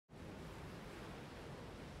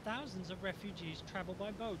Thousands of refugees travel by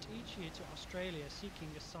boat each year to Australia seeking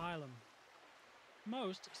asylum.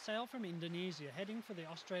 Most sail from Indonesia heading for the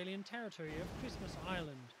Australian territory of Christmas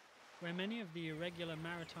Island, where many of the irregular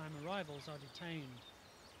maritime arrivals are detained.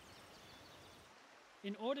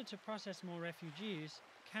 In order to process more refugees,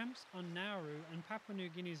 camps on Nauru and Papua New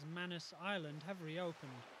Guinea's Manus Island have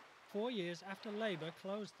reopened, 4 years after Labour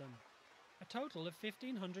closed them. A total of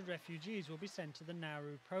 1,500 refugees will be sent to the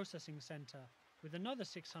Nauru processing centre, with another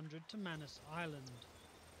 600 to Manus Island.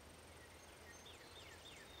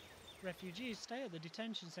 Refugees stay at the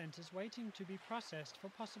detention centres waiting to be processed for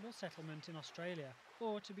possible settlement in Australia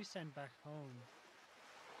or to be sent back home.